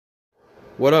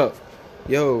What up?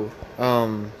 Yo,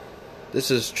 this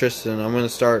is Tristan. I'm gonna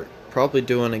start probably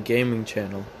doing a gaming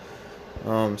channel.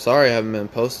 Sorry I haven't been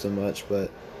posting much, but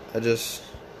I just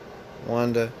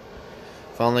wanted to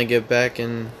finally get back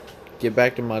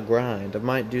to my grind. I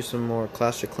might do some more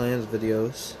Clash of Clans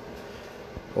videos,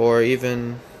 or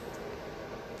even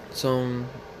some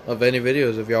of any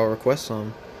videos if y'all request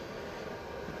some.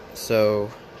 So,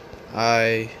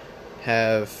 I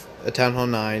have a Town Hall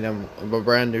 9. I'm a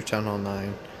brand new Town Hall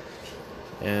 9.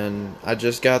 And I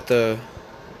just got the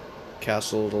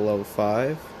castle to level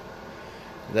 5.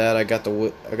 That I got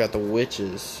the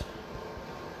witches.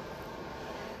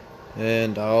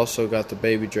 And I also got the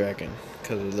baby dragon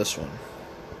because of this one.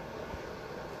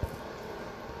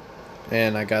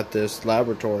 And I got this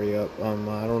laboratory up. I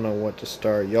don't know what to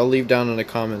start. Y'all leave down in the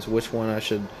comments which one I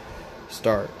should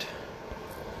start.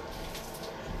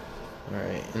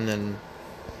 Alright, and then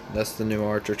that's the new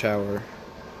Archer Tower.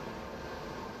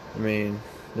 I mean,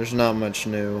 there's not much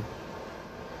new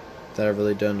that I've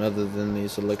really done other than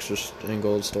these elixir and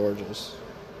gold storages.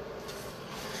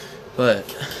 But,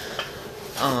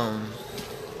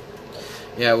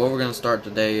 yeah, what we're gonna start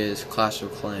today is Clash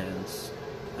of Clans.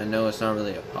 I know it's not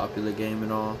really a popular game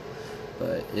and all,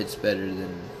 but it's better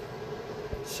than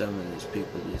some of these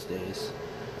people these days.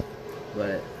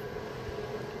 But,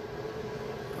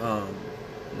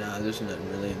 nah, there's nothing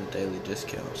really in the daily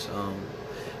discounts. How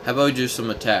about we do some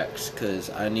attacks? Because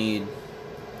I need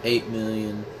 8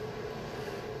 million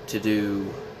to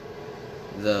do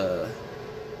the...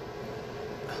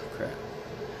 Oh, crap.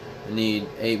 I need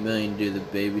 8 million to do the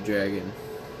baby dragon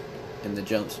and the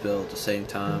jump spell at the same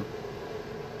time.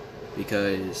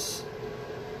 Because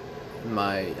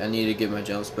I need to get my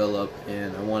jump spell up,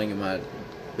 and I want to get my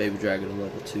baby dragon to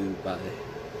level 2 by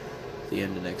the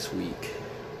end of next week.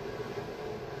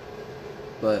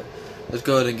 But let's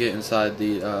go ahead and get inside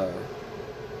the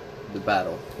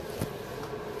battle.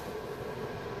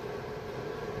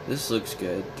 This looks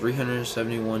good.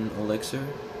 371 elixir,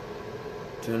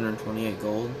 228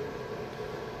 gold.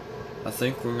 I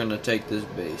think we're gonna take this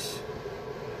base.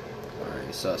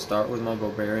 Alright, so I start with my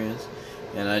barbarians,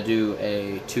 and I do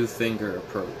a 2-finger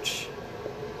approach.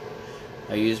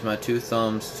 I use my 2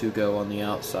 thumbs to go on the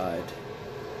outside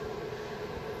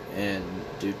and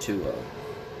do 2-0.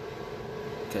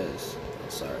 Because,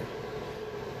 sorry.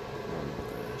 Oh my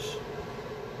gosh.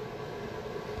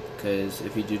 Because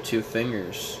if you do 2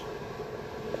 fingers,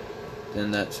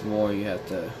 then that's more you have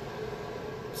to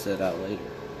set out later.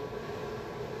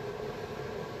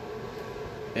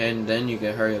 And then you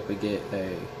can hurry up and get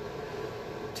a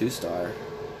 2-star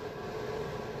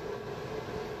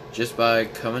just by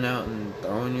coming out and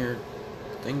throwing your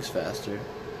things faster.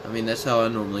 I mean, that's how I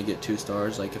normally get 2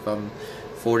 stars. Like if I'm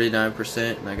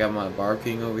 49% and I got my Barb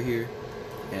King over here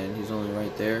and he's only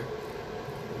right there,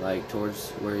 like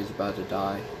towards where he's about to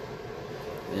die,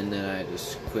 and then I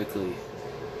just quickly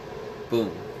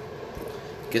boom,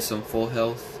 get some full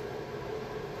health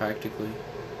practically,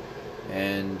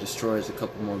 and destroys a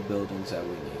couple more buildings that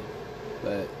we need.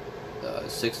 But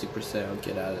 60% I'll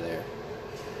get out of there.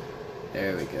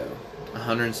 There we go.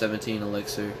 117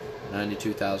 elixir,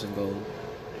 92,000 gold.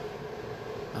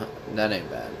 That ain't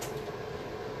bad.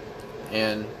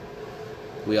 And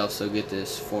we also get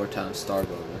this 4x star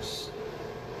bonus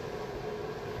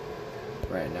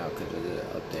right now because of the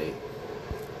update.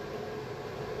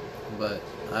 But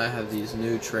I have these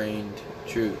new trained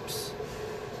troops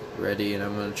ready, and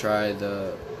I'm gonna try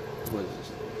the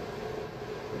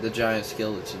giant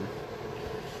skeleton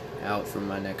out for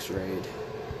my next raid.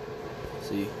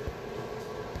 See?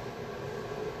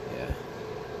 Yeah.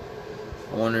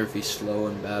 I wonder if he's slow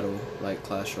in battle like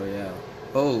Clash Royale.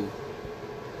 Oh!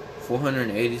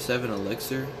 487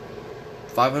 elixir,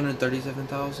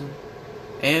 537,000,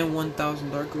 and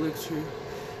 1,000 dark elixir.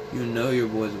 You know your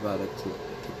boy's about to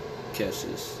catch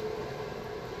this.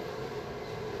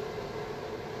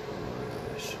 Oh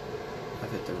my gosh,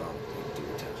 I've hit the wrong thing 3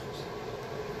 times.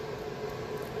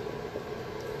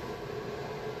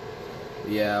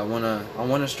 Yeah, I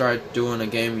wanna start doing a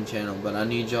gaming channel, but I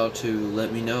need y'all to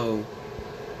let me know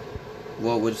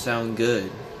what would sound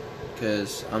good,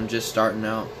 cause I'm just starting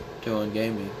out doing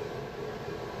gaming.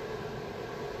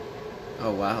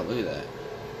 Oh wow, look at that.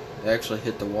 They actually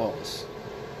hit the walls.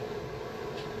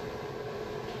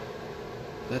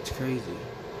 That's crazy.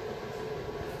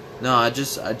 No, I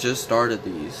just started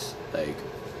these. Like,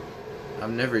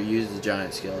 I've never used the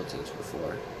giant skeletons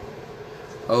before.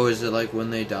 Oh, is it like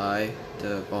when they die,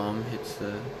 the bomb hits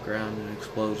the ground and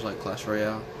explodes like Clash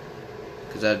Royale?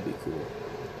 Because that'd be cool.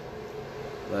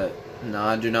 But no,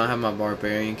 I do not have my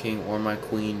Barbarian King or my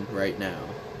Queen right now.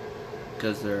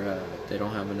 because they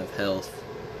don't have enough health.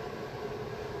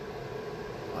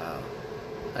 Wow.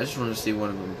 I just want to see one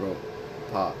of them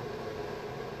pop.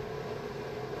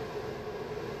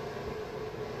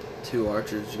 2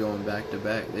 archers going back to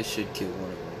back. They should kill one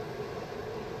of them.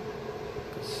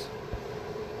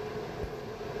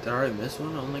 Did I already miss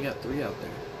one? I only got 3 out there.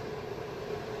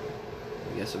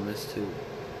 I guess I missed 2.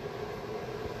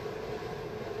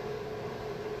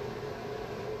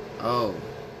 Oh,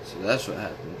 so that's what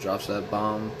happened. Drops that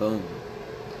bomb, boom.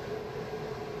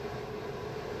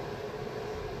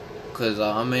 Because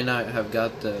I may not have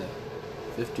got the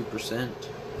 50%,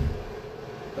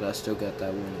 but I still got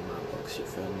that win in my books, you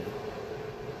feel me?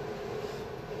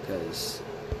 Because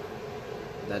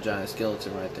that giant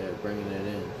skeleton right there, bringing it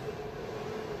in.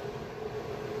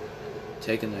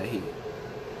 Taking that heat.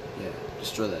 Yeah,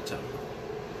 destroy that town.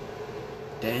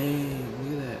 Dang,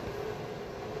 look at that.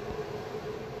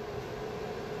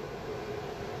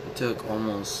 It took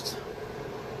almost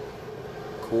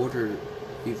a quarter,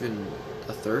 even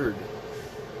a third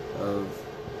of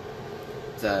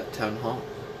that town hall.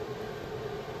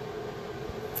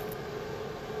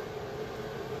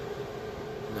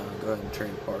 Now go ahead and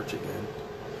train Parch again.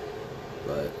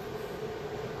 But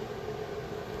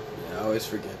yeah, I always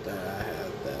forget that I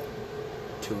have that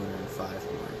 205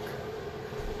 mark.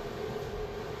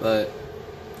 But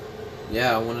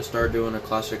yeah, I want to start doing a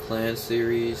Clash of Clans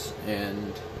series,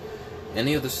 and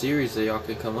any of the series that y'all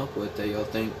could come up with that y'all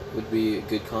think would be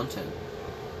good content.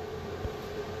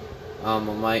 I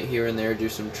might here and there do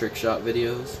some trick shot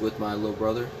videos with my little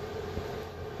brother.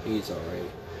 He's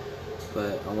alright.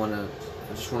 But I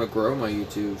just want to grow my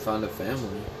YouTube, find a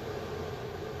family.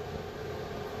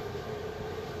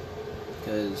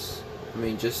 Because, I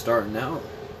mean, just starting out,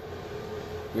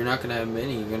 you're not going to have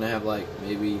many. You're going to have like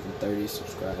maybe even 30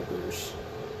 subscribers.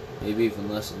 Maybe even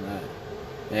less than that.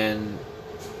 And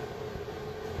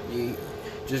you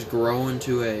just growing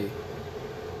to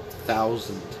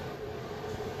 1,000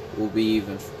 will be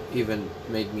even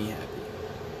make me happy.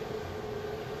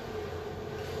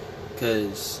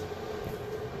 Because,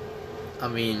 I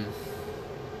mean,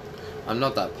 I'm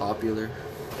not that popular,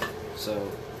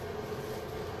 so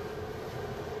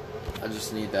I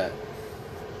just need to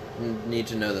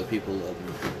know that people love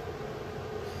me,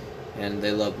 and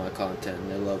they love my content, and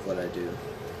they love what I do,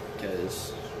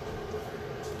 because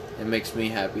it makes me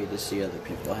happy to see other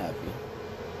people happy.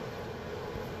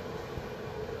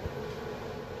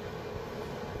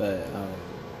 But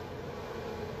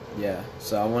yeah,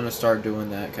 so I want to start doing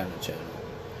that kind of channel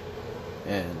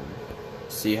and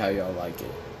see how y'all like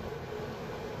it,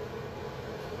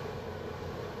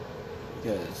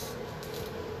 because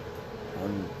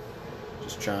I'm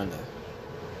just trying to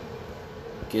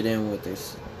get in with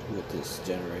this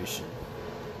generation.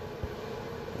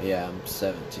 Yeah, I'm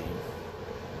 17.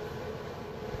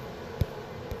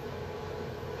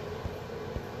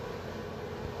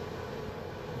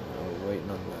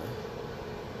 Waiting on the.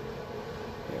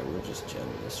 Yeah, we'll just gem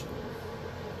this one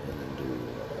and then do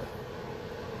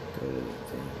go to the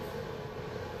thing.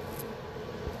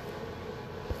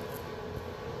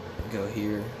 Go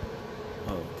here.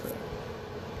 Oh crap.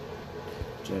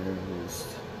 Generate boost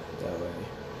that way.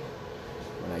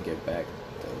 When I get back,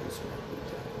 those might be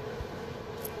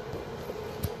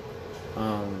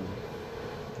done.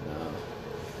 No.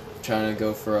 I'm trying to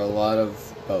go for a lot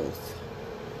of both.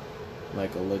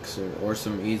 Like elixir or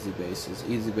some easy bases.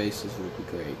 Easy bases would be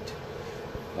great.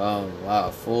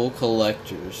 Wow, full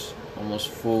collectors. Almost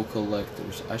full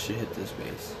collectors. I should hit this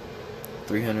base.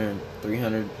 300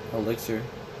 elixir.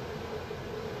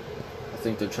 I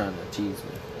think they're trying to tease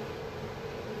me.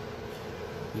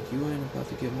 Like, you ain't about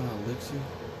to get my elixir?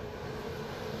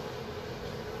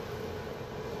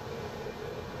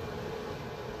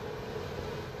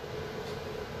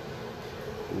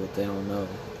 What they don't know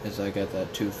is I got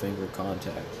that 2-finger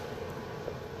contact.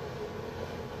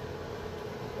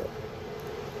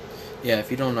 Yeah,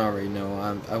 if you don't already know,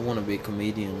 I want to be a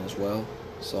comedian as well,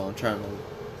 so I'm trying to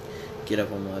get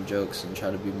up on my jokes and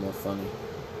try to be more funny.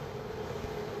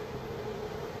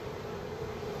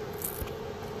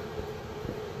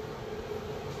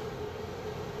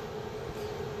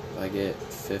 If I get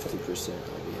 50%,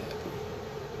 I'll be happy.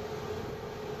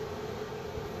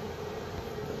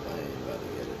 I ain't about to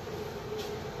get it.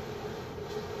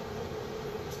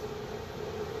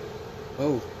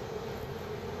 Oh.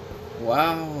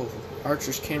 Wow.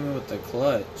 Archers came in with the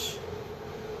clutch.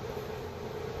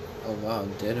 Oh wow,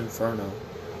 Dead Inferno.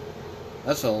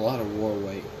 That's a lot of war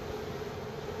weight.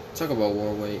 Talk about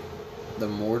war weight. The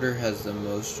mortar has the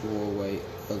most war weight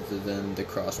other than the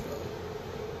crossbow.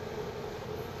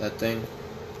 That thing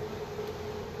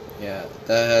Yeah,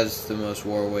 that has the most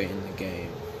war weight in the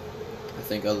game. I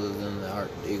think other than the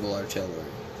Eagle Artillery.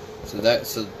 So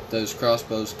those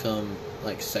crossbows come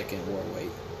like second war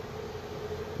weight,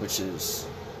 which is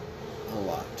a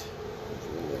lot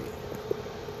of war weight.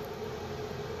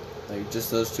 Like just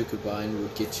those two combined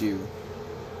would get you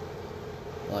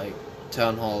like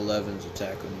Town Hall 11's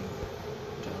attacking you,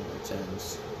 Town Hall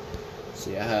 10's.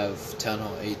 See, I have Town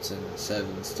Hall 8s and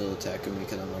 7s still attacking me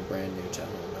because I'm a brand new Town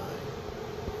Hall 9.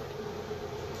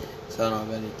 So I don't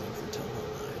have anything for Town Hall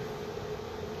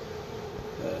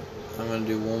 9. But I'm going to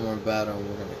do one more battle and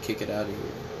we're going to kick it out of here.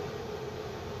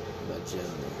 My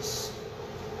gems.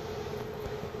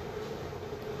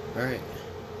 Alright.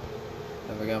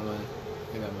 Have I got my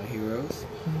heroes?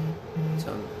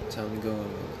 Time to go in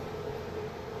with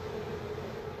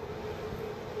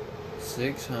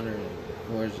 600.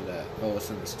 Where's it at? Oh, it's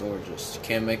in the storages.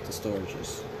 Can't make the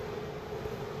storages.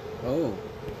 Oh.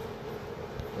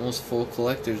 Almost full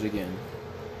collectors again.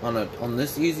 On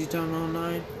this easy Town Hall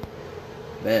 9?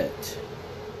 Bet.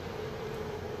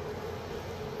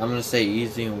 I'm gonna say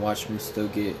easy and watch me still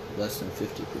get less than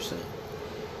 50%.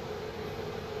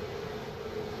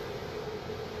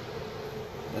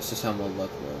 That's just how my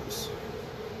luck was.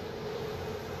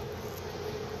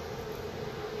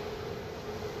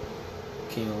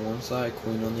 King on one side,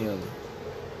 queen on the other.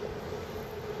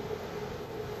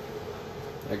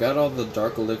 I got all the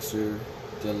dark elixir,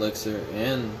 the elixir,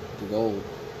 and the gold.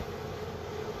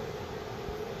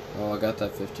 Oh, I got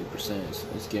that 50%.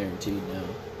 It's guaranteed now.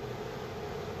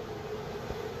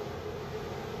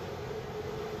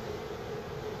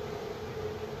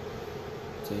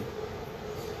 See?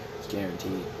 It's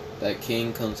guaranteed. That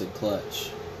king comes in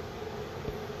clutch.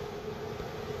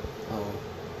 Oh,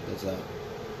 there's that.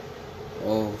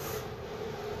 Oh.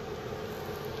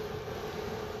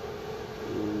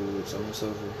 Ooh, it's almost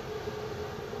over.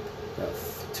 Got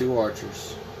 2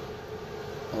 archers.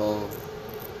 Oh.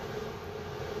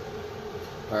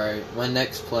 Alright, my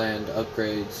next planned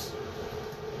upgrades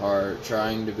are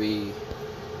trying to be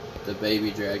the baby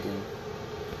dragon.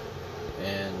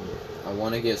 And I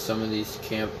want to get some of these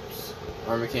camps,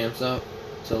 army camps up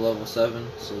to level 7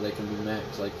 so they can be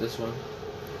maxed like this one.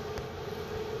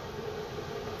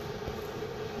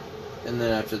 And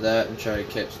then after that, and try to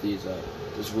catch these up.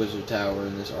 This wizard tower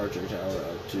and this archer tower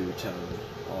up to Town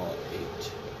Hall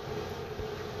 8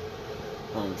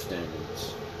 home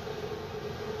standards.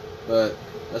 But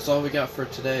that's all we got for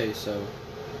today, so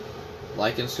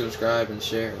like and subscribe and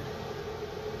share.